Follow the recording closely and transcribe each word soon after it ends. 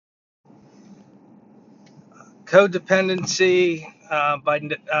Codependency,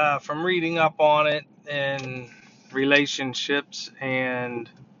 from reading up on it in relationships and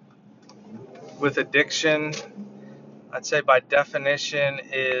with addiction, I'd say by definition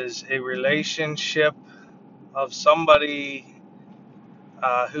is a relationship of somebody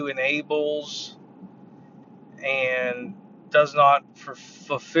who enables and does not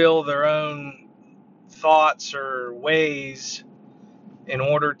fulfill their own thoughts or ways in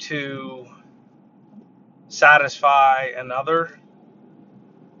order to satisfy another.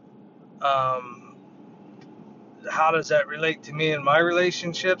 Um, how does that relate to me in my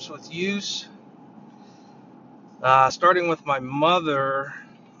relationships with use? Starting with my mother,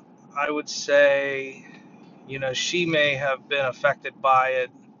 I would say, she may have been affected by it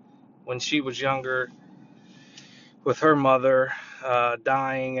when she was younger, with her mother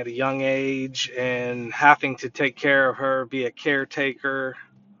dying at a young age and having to take care of her, be a caretaker.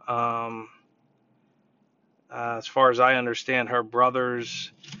 Um, as far as I understand, her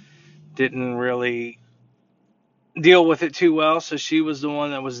brothers didn't really deal with it too well, so she was the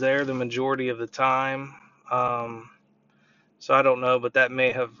one that was there the majority of the time. Um, so I don't know, but that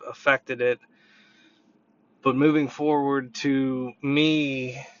may have affected it. But moving forward to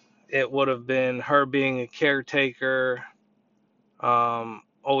me, it would have been her being a caretaker,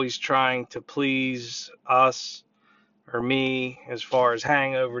 always trying to please us or me as far as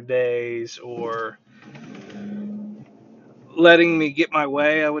hangover days or letting me get my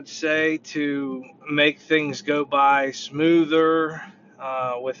way, I would say, to make things go by smoother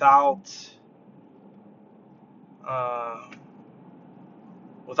uh, without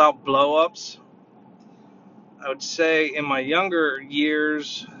blow-ups. I would say in my younger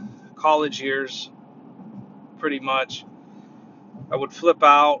years, college years, pretty much, I would flip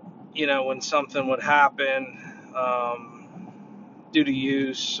out, when something would happen due to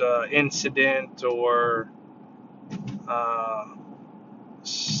use, incident, or uh,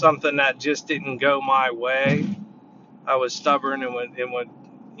 something that just didn't go my way. I was stubborn and would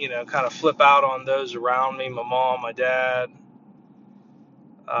kind of flip out on those around me, my mom, my dad,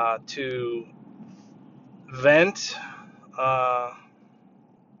 to vent, uh,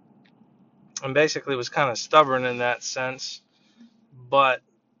 and basically was kind of stubborn in that sense. But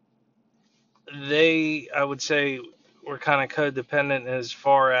I would say, were kind of codependent as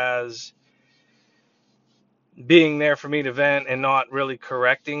far as being there for me to vent and not really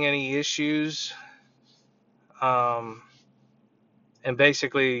correcting any issues. Um, and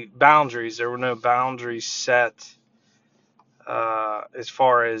basically boundaries. There were no boundaries set as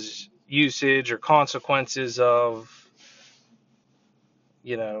far as usage or consequences of,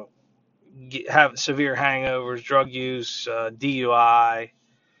 you know, have severe hangovers, drug use, DUI,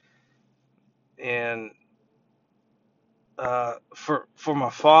 and for my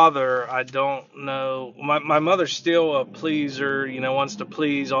father, I don't know. My mother's still a pleaser, wants to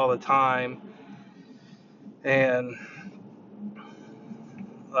please all the time, and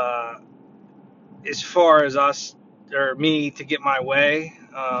uh, as far as us or me to get my way,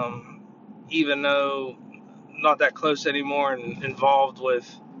 even though not that close anymore and involved with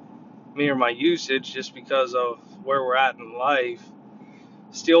me or my usage, just because of where we're at in life,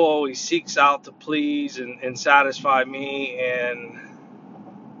 still always seeks out to please and satisfy me and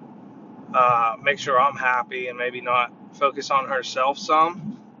make sure I'm happy and maybe not focus on herself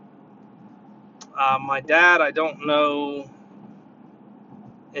some. My dad, I don't know,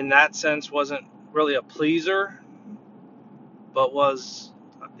 in that sense, wasn't really a pleaser, but was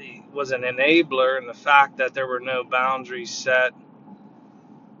an enabler in the fact that there were no boundaries set.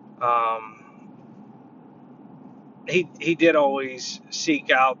 Um, he did always seek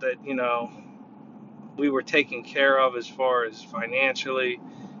out that we were taken care of as far as financially,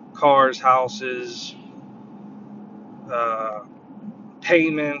 cars, houses, uh,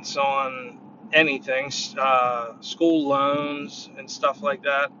 payments on anything, school loans and stuff like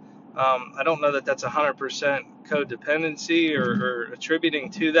that. I don't know that that's 100% codependency or attributing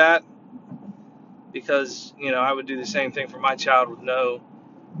to that, because I would do the same thing for my child with no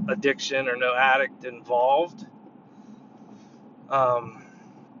addiction or no addict involved. Um,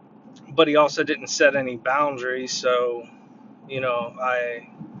 but he also didn't set any boundaries, so I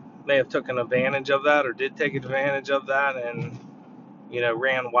may have taken advantage of that or did take advantage of that, and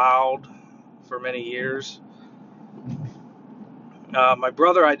ran wild for many years. My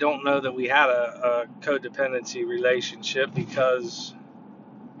brother, I don't know that we had a codependency relationship, because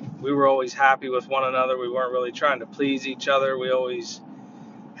we were always happy with one another. We weren't really trying to please each other. We always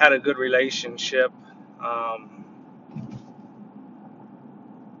had a good relationship. Um,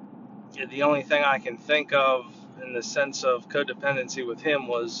 the only thing I can think of in the sense of codependency with him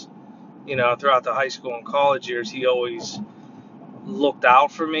was throughout the high school and college years, he always looked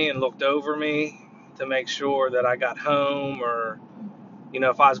out for me and looked over me to make sure that I got home, or,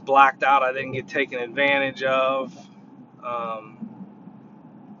 if I was blacked out, I didn't get taken advantage of, um,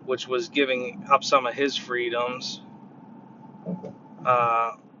 which was giving up some of his freedoms.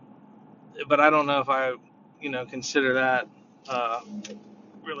 Uh, but I don't know if I, consider that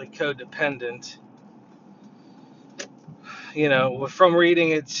really codependent. From reading,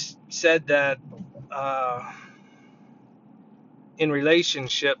 it's said that uh, in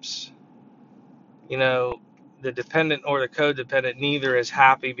relationships, the dependent or the codependent, neither is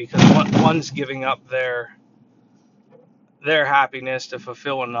happy because one's giving up their happiness to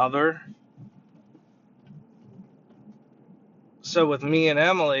fulfill another. So with me and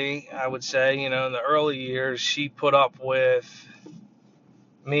Emily, I would say, in the early years, she put up with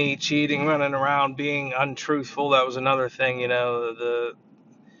me cheating, running around, being untruthful. That was another thing, the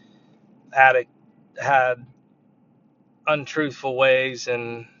addict had untruthful ways,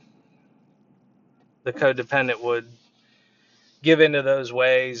 and the codependent would give into those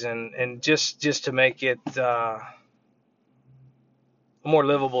ways, and just to make it a more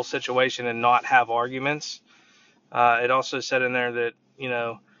livable situation and not have arguments. It also said in there that,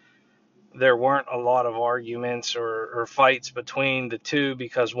 there weren't a lot of arguments or fights between the two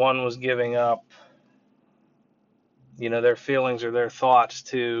because one was giving up, their feelings or their thoughts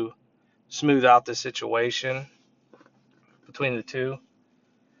to smooth out the situation between the two.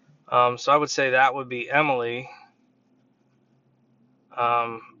 So I would say that would be Emily.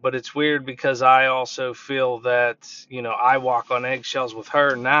 But it's weird because I also feel that, I walk on eggshells with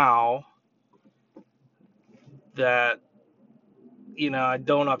her now, that, I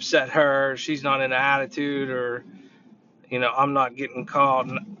don't upset her. She's not in an attitude, or, I'm not getting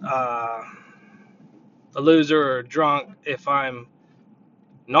called a loser or a drunk if I'm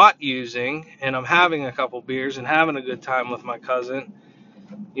not using and I'm having a couple beers and having a good time with my cousin.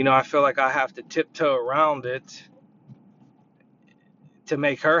 I feel like I have to tiptoe around it to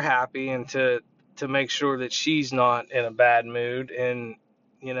make her happy and to make sure that she's not in a bad mood. And,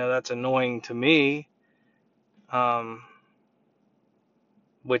 that's annoying to me.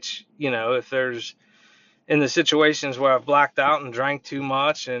 Which, if there's in the situations where I've blacked out and drank too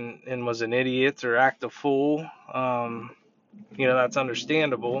much and was an idiot or act a fool, that's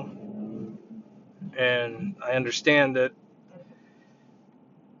understandable. And I understand that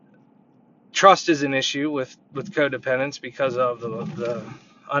trust is an issue with codependence because of the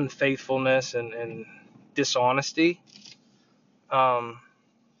unfaithfulness and dishonesty. So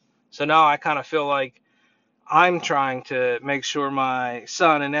now I kind of feel like I'm trying to make sure my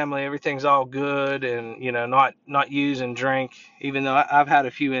son and Emily, everything's all good, and, not use and drink, even though I've had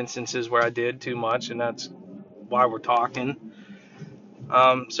a few instances where I did too much, and that's why we're talking.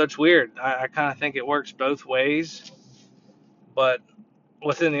 So it's weird. I kind of think it works both ways, but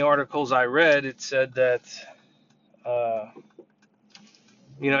within the articles I read, it said that,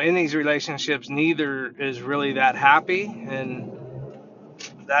 in these relationships, neither is really that happy, and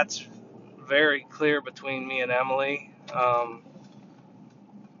that's very clear between me and Emily.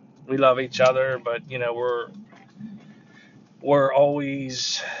 We love each other, but, we're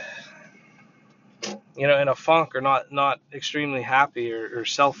always, in a funk, or not extremely happy or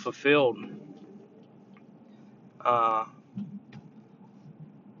self-fulfilled. Uh,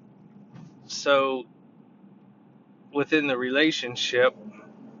 so within the relationship,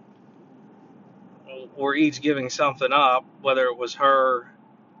 we're each giving something up, whether it was her,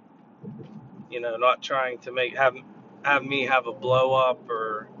 not trying to have me have a blow up,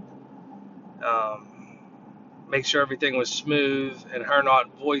 or make sure everything was smooth, and her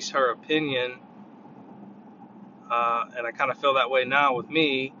not voice her opinion. And I kind of feel that way now with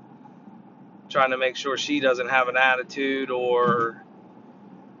me, trying to make sure she doesn't have an attitude or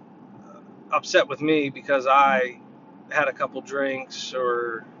upset with me because I had a couple drinks,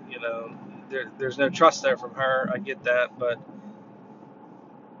 or, there's no trust there from her. I get that, but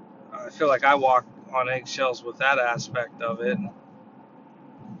I feel like I walk on eggshells with that aspect of it.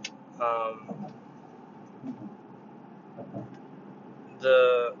 Um,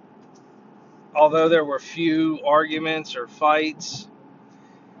 although there were few arguments or fights,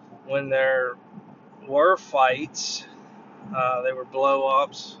 when there were fights, they were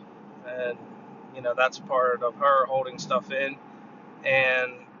blow-ups, and, that's part of her holding stuff in,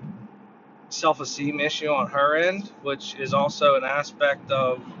 and self-esteem issue on her end, which is also an aspect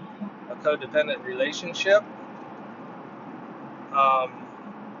of a codependent relationship. Um,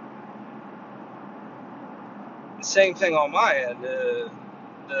 Same thing on my end. The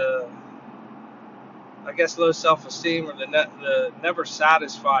I guess low self-esteem, or the never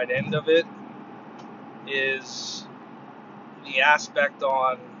satisfied end of it, is the aspect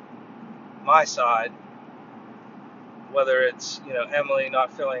on my side, whether it's, Emily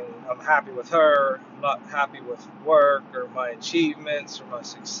not feeling I'm happy with her, not happy with work or my achievements or my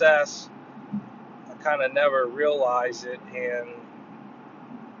success. I kind of never realize it and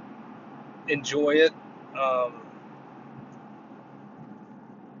enjoy it. Um,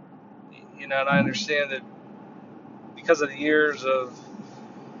 and I understand that because of the years of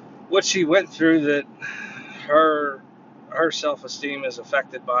what she went through, that her her self-esteem is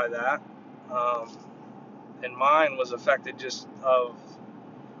affected by that, and mine was affected just of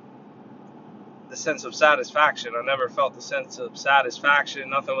the sense of satisfaction. I never felt the sense of satisfaction.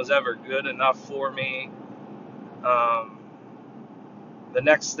 Nothing was ever good enough for me. Um, the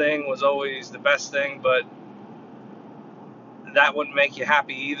next thing was always the best thing, but that wouldn't make you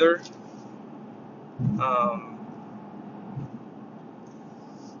happy either. Um,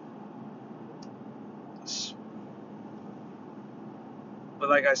 but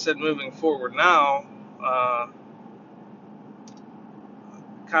like I said, moving forward now,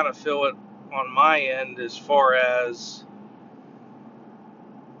 kind of feel it on my end as far as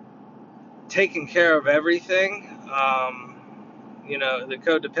taking care of everything. The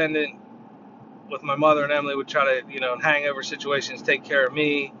codependent with my mother and Emily would try to, in hangover situations, take care of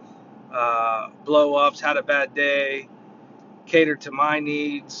me. Blow ups, had a bad day, cater to my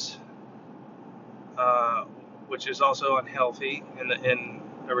needs, uh, which is also unhealthy in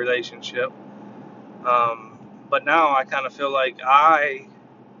a relationship. But now I kind of feel like I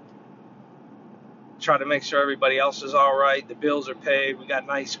try to make sure everybody else is all right. The bills are paid. We got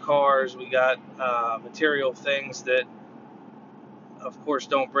nice cars. We got material things that, of course,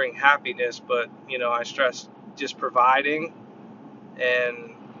 don't bring happiness. But I stress just providing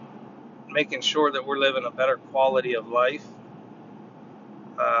and making sure that we're living a better quality of life.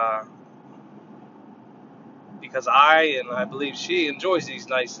 Uh, because and I believe she enjoys these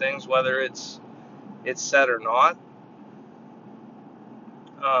nice things, whether it's said or not.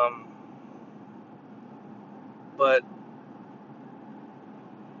 Um, but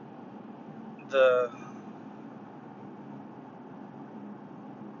the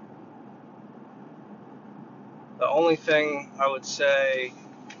the only thing I would say,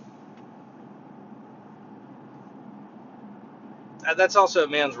 that's also a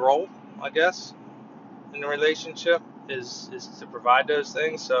man's role, I guess, in a relationship, is to provide those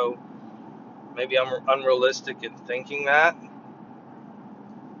things. So maybe I'm unrealistic in thinking that.